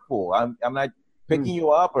the carpool. I'm not picking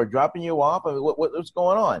you up or dropping you off. I mean, what's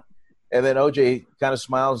going on? And then OJ kind of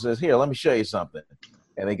smiles and says, here, let me show you something.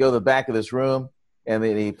 And they go to the back of this room, and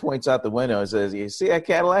then he points out the window and says, you see that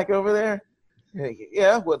Cadillac over there?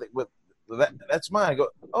 Yeah, that's mine. I go,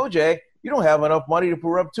 OJ, you don't have enough money to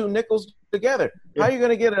put up two nickels together. How are you going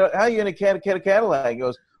to get a Cadillac? He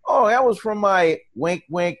goes, oh, that was from my wink,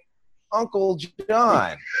 wink, Uncle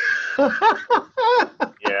John.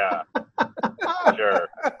 Yeah, sure.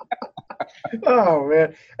 Oh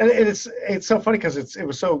man, and it's so funny because it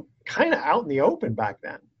was so kind of out in the open back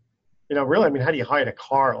then. Really, I mean, how do you hide a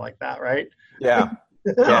car like that, right? Yeah,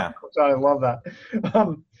 yeah. I love that.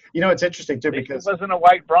 It's interesting too because it wasn't a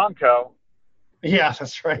white Bronco. Yeah,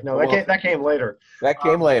 that's right. No, that came later. That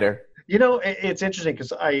came later. It's interesting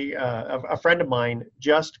because a friend of mine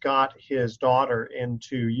just got his daughter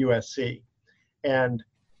into USC, and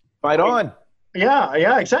fight on.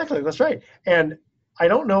 Yeah, exactly. That's right. And I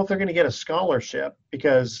don't know if they're going to get a scholarship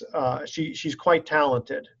because she's quite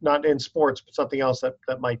talented, not in sports, but something else that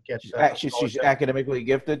might get. She's academically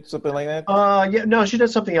gifted, something like that. No, she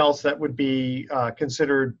does something else that would be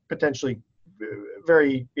considered potentially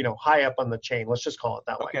very high up on the chain. Let's just call it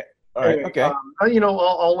that way. Okay. All right. Okay.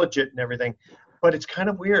 All legit and everything, but it's kind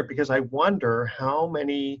of weird because I wonder how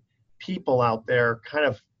many people out there kind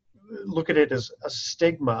of look at it as a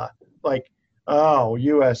stigma, like, oh,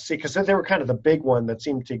 USC, because they were kind of the big one that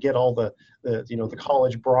seemed to get all the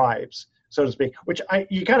college bribes, so to speak. Which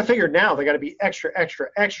you kind of figure now they got to be extra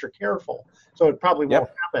careful, so it probably won't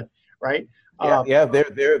happen, right? Yeah,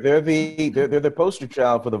 they're the poster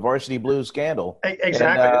child for the Varsity Blues scandal.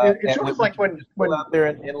 Exactly. And, it's sort of like when out there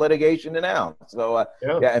in litigation and out. So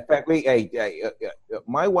in fact,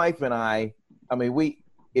 my wife and I mean,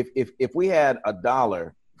 if we had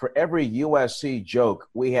 $1 for every USC joke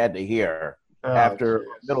we had to hear after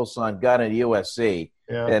middle son got into USC,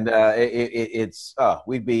 and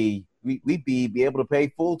we'd be able to pay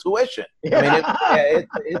full tuition. Yeah. I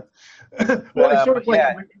mean, it's sort of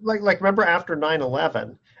like remember after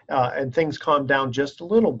 9/11 and things calmed down just a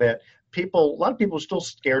little bit. A lot of people are still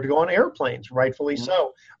scared to go on airplanes, rightfully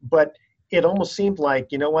so. But it almost seemed like,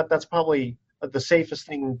 that's probably the safest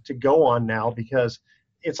thing to go on now, because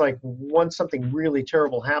it's like once something really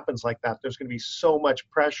terrible happens like that, there's going to be so much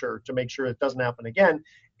pressure to make sure it doesn't happen again.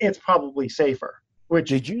 It's probably safer.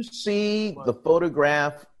 Did you see the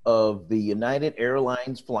photograph of the United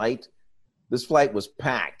Airlines flight? This flight was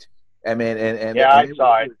packed. I mean, and I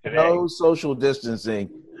saw it today. No social distancing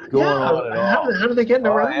going on at all. How do they get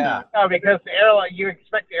around that? No, because you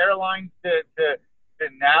expect airlines to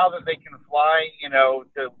now that they can fly, to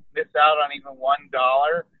miss out on even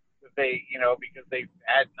 $1. They, because they've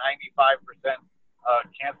had 95%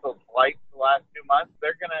 canceled flights the last 2 months,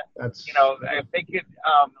 they're gonna, if they could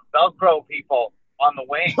Velcro people on the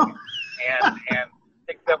wing and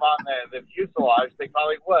stick them on the fuselage, they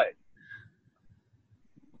probably would.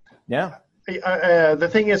 Yeah. The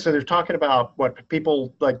thing is, so they're talking about what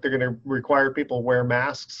people like. They're going to require people wear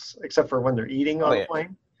masks except for when they're eating on the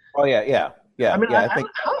plane. Oh yeah. I mean,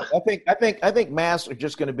 I think masks are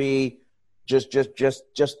just going to be just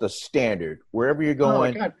the standard wherever you're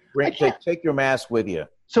going. Take your mask with you.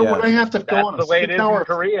 So when I have to go on the way it is in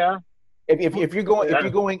Korea. If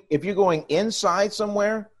you're going inside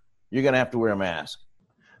somewhere, you're going to have to wear a mask.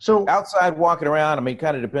 So outside walking around, I mean,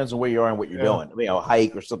 kind of depends on where you are and what you're doing. A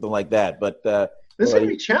hike or something like that. But this is going to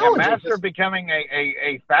be challenging. Masks are becoming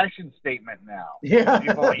a fashion statement now. Yeah.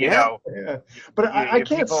 People, But I can't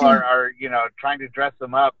people see. are trying to dress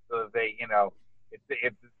them up so they,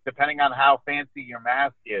 it's depending on how fancy your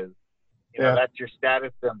mask is. That's your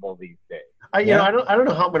status symbol these days. I don't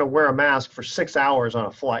know how I'm going to wear a mask for 6 hours on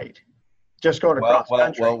a flight, just going across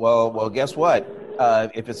country. Well, guess what?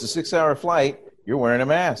 If it's a 6-hour flight, you're wearing a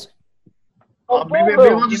mask. My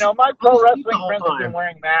pro wrestling friends have been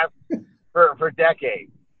wearing masks for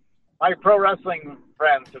decades. My pro wrestling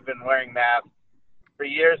friends have been wearing masks for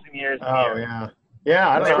years and years and years. Yeah.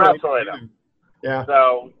 I don't they know. wrestle in them. Yeah.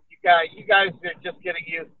 So you guys are just getting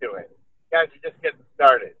used to it. You guys are just getting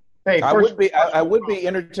started. Hey, I would be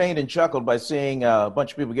entertained and chuckled by seeing a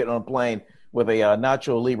bunch of people getting on a plane with a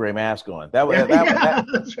Nacho Libre mask on. That would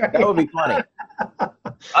be funny.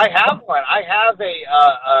 I have one. I have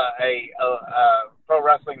a pro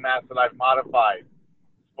wrestling mask that I've modified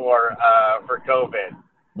for COVID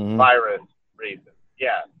virus reasons.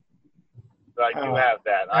 Yeah. So I do have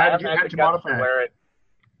that. How I did haven't you had the guts to wear it.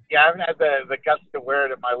 Yeah, I haven't had the guts to wear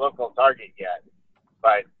it at my local Target yet.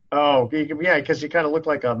 But because you kind of look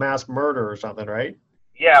like a mass murderer or something, right?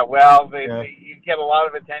 yeah, well, you get a lot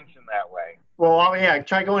of attention that way. Well,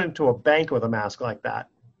 try going into a bank with a mask like that.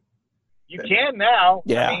 You can now.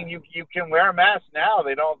 Yeah. I mean, you can wear a mask now.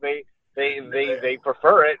 They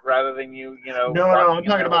prefer it rather than you. No, I'm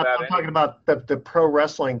talking about the pro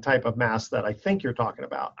wrestling type of mask that I think you're talking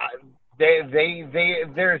about.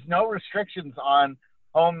 There's no restrictions on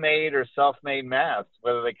homemade or self-made masks,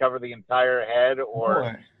 whether they cover the entire head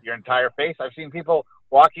or your entire face. I've seen people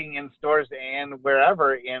walking in stores and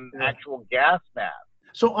wherever in actual gas masks.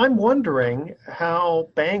 So I'm wondering how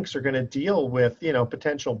banks are going to deal with,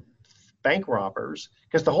 potential bank robbers,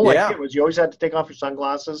 because the whole idea was you always had to take off your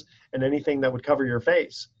sunglasses and anything that would cover your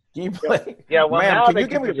face. Ma'am, now can you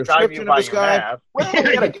give me a description of this guy? Mask. Well, he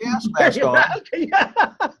got a gas mask on.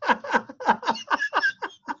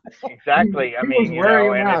 Exactly. I mean,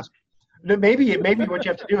 maybe what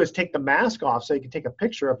you have to do is take the mask off so you can take a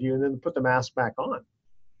picture of you and then put the mask back on.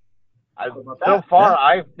 So far,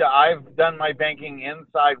 I've done my banking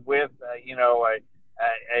inside with a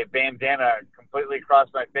bandana completely across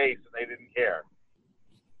my face, and they didn't care.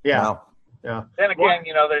 Yeah. Wow. Yeah. Then again,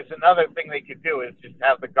 there's another thing they could do is just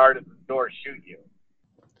have the guard at the door shoot you.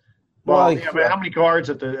 Well, but how many guards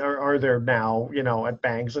are there now? At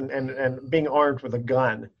banks and being armed with a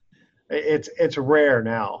gun, it's rare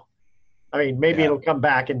now. I mean, maybe it'll come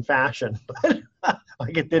back in fashion, but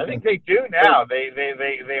like it didn't. I think they do now. They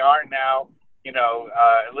are now.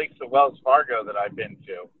 At least the Wells Fargo that I've been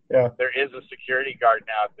to. Yeah. There is a security guard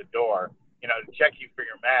now at the door. To check you for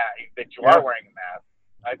your mask that you are wearing a mask.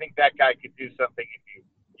 I think that guy could do something if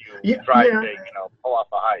you try to pull off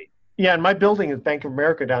a height. Yeah, in my building at Bank of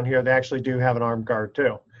America down here, they actually do have an armed guard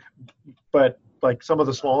too. But like some of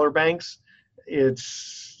the smaller banks,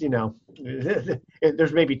 it's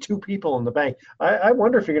there's maybe 2 people in the bank. I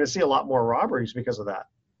wonder if you're going to see a lot more robberies because of that.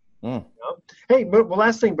 Hey, but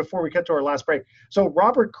last thing before we cut to our last break. So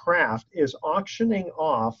Robert Kraft is auctioning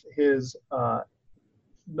off his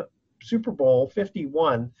Super Bowl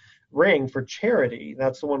 51 ring for charity.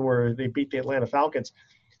 That's the one where they beat the Atlanta Falcons.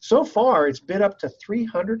 So far, it's bid up to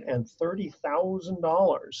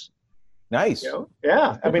 $330,000. Nice.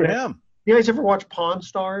 Yeah. Good for him. You guys ever watch Pawn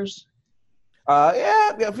Stars?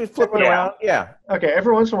 Flipping around. Yeah. Okay.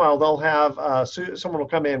 Every once in a while, they'll have someone will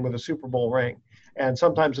come in with a Super Bowl ring, and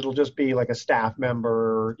sometimes it'll just be like a staff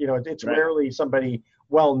member. It's rarely somebody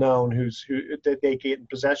well known who they get in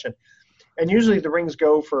possession. And usually the rings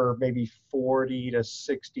go for maybe $40,000 to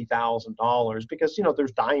 $60,000 because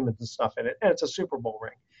there's diamonds and stuff in it, and it's a Super Bowl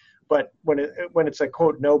ring. But when it's a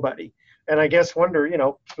quote nobody, and I guess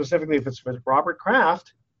specifically if it's with Robert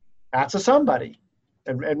Kraft, that's a somebody,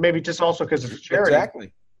 and maybe just also because it's a charity.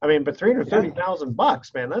 Exactly. I mean, but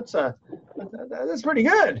 $330,000, man, that's pretty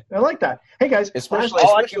good. I like that. Hey guys,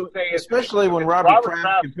 especially when Robert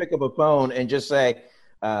Kraft can pick up a phone and just say,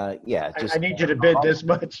 I need you to bid this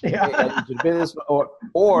much. Yeah. I need you to bid this,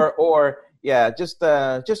 just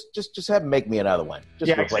have him make me another one.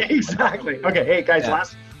 Exactly. Okay, hey guys,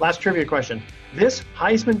 last trivia question. This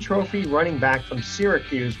Heisman Trophy running back from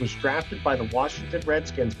Syracuse was drafted by the Washington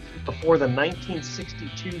Redskins before the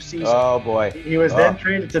 1962 season. Oh boy! He was then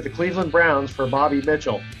traded to the Cleveland Browns for Bobby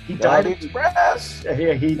Mitchell. He died of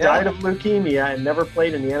leukemia and never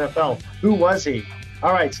played in the NFL. Who was he?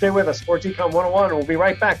 All right, stay with us. Sports Econ 101, and we'll be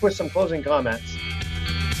right back with some closing comments.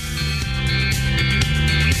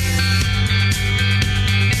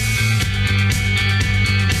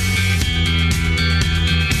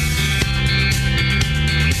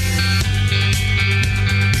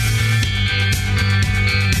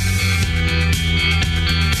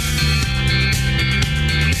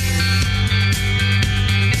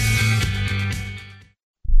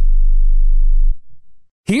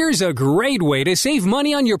 Here's a great way to save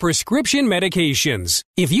money on your prescription medications.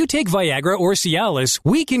 If you take Viagra or Cialis,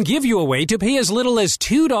 we can give you a way to pay as little as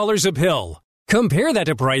 $2 a pill. Compare that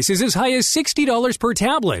to prices as high as $60 per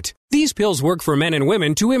tablet. These pills work for men and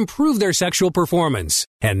women to improve their sexual performance.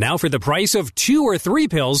 And now for the price of 2 or 3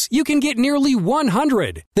 pills, you can get nearly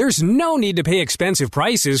 100. There's no need to pay expensive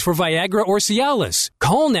prices for Viagra or Cialis.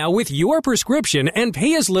 Call now with your prescription and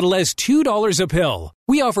pay as little as $2 a pill.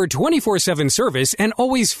 We offer 24/7 service and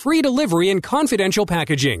always free delivery and confidential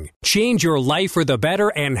packaging. Change your life for the better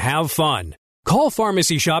and have fun. Call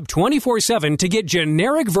Pharmacy Shop 24/7 to get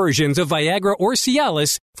generic versions of Viagra or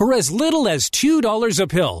Cialis for as little as $2 a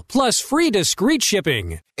pill, plus free discreet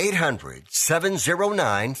shipping.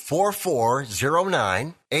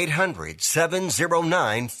 800-709-4409.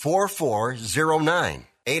 800-709-4409.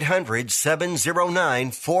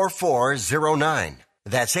 800-709-4409.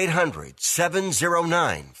 That's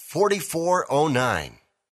 800-709-4409.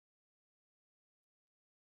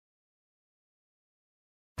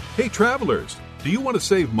 Hey travelers, do you want to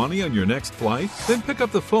save money on your next flight? Then pick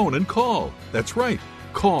up the phone and call. That's right,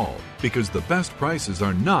 call, because the best prices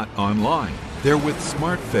are not online. They're with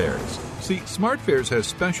SmartFares. See, SmartFares has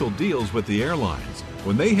special deals with the airlines.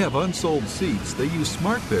 When they have unsold seats, they use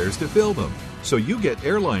SmartFares to fill them. So you get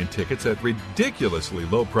airline tickets at ridiculously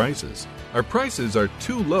low prices. Our prices are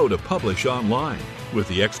too low to publish online. With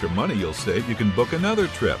the extra money you'll save, you can book another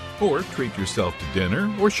trip or treat yourself to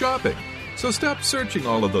dinner or shopping. So stop searching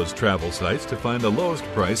all of those travel sites to find the lowest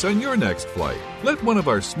price on your next flight. Let one of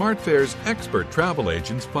our SmartFares expert travel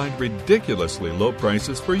agents find ridiculously low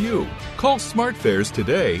prices for you. Call SmartFares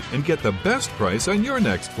today and get the best price on your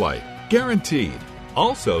next flight. Guaranteed.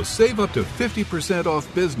 Also, save up to 50% off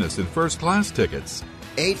business and first class tickets.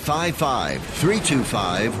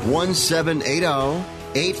 855-325-1780.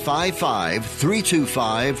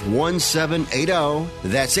 855-325-1780.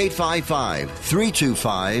 That's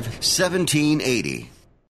 855-325-1780.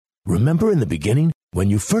 Remember in the beginning, when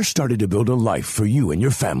you first started to build a life for you and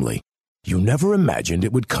your family, you never imagined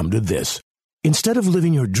it would come to this. Instead of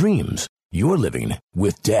living your dreams, you're living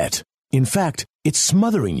with debt. In fact, it's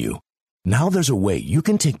smothering you. Now there's a way you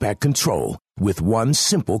can take back control with one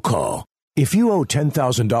simple call. If you owe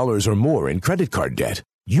 $10,000 or more in credit card debt,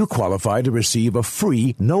 you qualify to receive a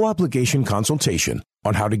free, no-obligation consultation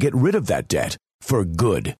on how to get rid of that debt for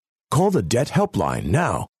good. Call the Debt Helpline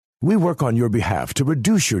now. We work on your behalf to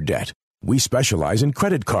reduce your debt. We specialize in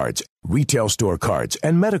credit cards, retail store cards,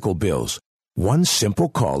 and medical bills. One simple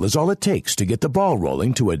call is all it takes to get the ball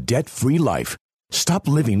rolling to a debt-free life. Stop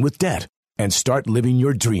living with debt and start living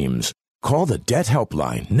your dreams. Call the Debt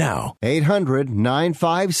Helpline now.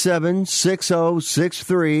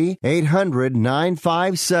 800-957-6063.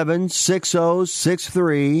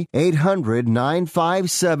 800-957-6063.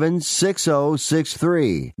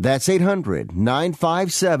 800-957-6063. That's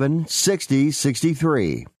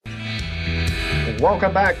 800-957-6063.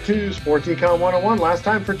 Welcome back to Sports Econ 101. Last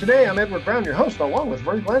time for today, I'm Edward Brown, your host, along with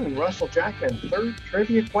Vern Glenn and Russell Jackman. Third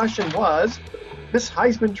trivia question was, this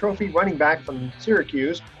Heisman Trophy running back from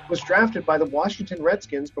Syracuse was drafted by the Washington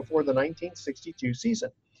Redskins before the 1962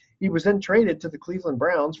 season. He was then traded to the Cleveland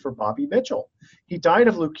Browns for Bobby Mitchell. He died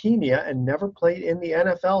of leukemia and never played in the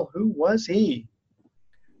NFL. Who was he?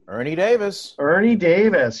 Ernie Davis. Ernie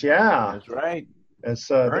Davis, yeah. That's right.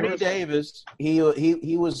 Ernie Davis. He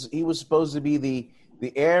was supposed to be the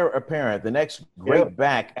heir apparent, the next great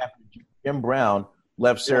back after Jim Brown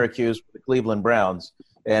left Syracuse for the Cleveland Browns,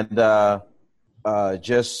 and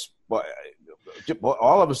just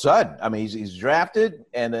all of a sudden, I mean, he's drafted,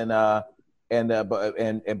 and then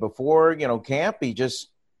and before camp, he just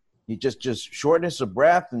shortness of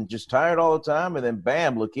breath and just tired all the time, and then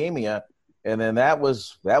bam, leukemia, and then that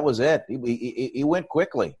was it. He went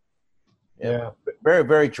quickly. Yeah, very,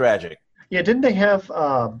 very tragic. Yeah, didn't they have?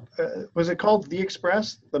 Was it called The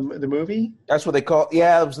Express, the movie? That's what they call.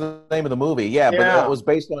 Yeah, that was the name of the movie. Yeah, but it was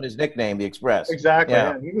based on his nickname, The Express. Exactly.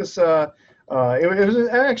 Yeah. He was. It was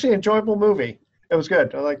actually an enjoyable movie. It was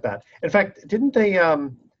good. I like that. In fact, didn't they?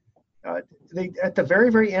 They at the very,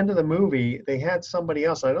 very end of the movie, they had somebody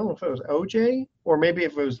else. I don't know if it was OJ or maybe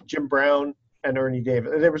if it was Jim Brown and Ernie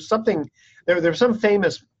Davis. There was something. There was some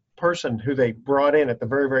famous person who they brought in at the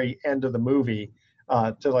very, very end of the movie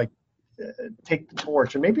to take the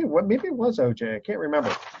torch, and maybe it was OJ. I can't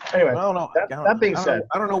remember. Anyway, I don't know. That being said,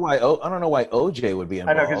 I don't know why OJ would be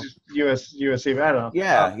involved. I know because USC. I don't know.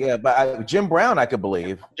 Yeah, but Jim Brown, I could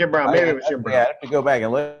believe. Jim Brown, maybe it was Jim Brown. Yeah, I have to go back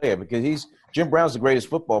and look at it because Jim Brown's the greatest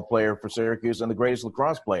football player for Syracuse and the greatest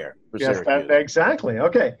lacrosse player for Syracuse. Exactly.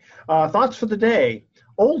 Okay. Thoughts for the day.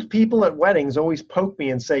 Old people at weddings always poke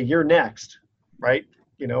me and say, "You're next," right?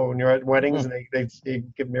 You know, when you're at weddings and they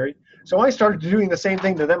get married. So I started doing the same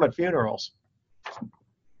thing to them at funerals.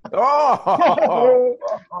 I'm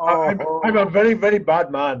a very, very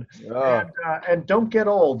bad man. And don't get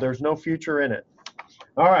old. There's no future in it.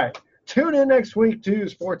 All right. Tune in next week to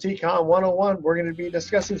Sports Econ 101. We're going to be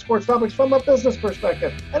discussing sports topics from a business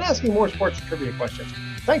perspective and asking more sports trivia questions.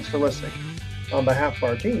 Thanks for listening. On behalf of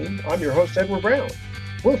our team, I'm your host, Edward Brown.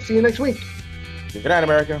 We'll see you next week. Good night,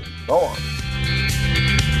 America. Go on.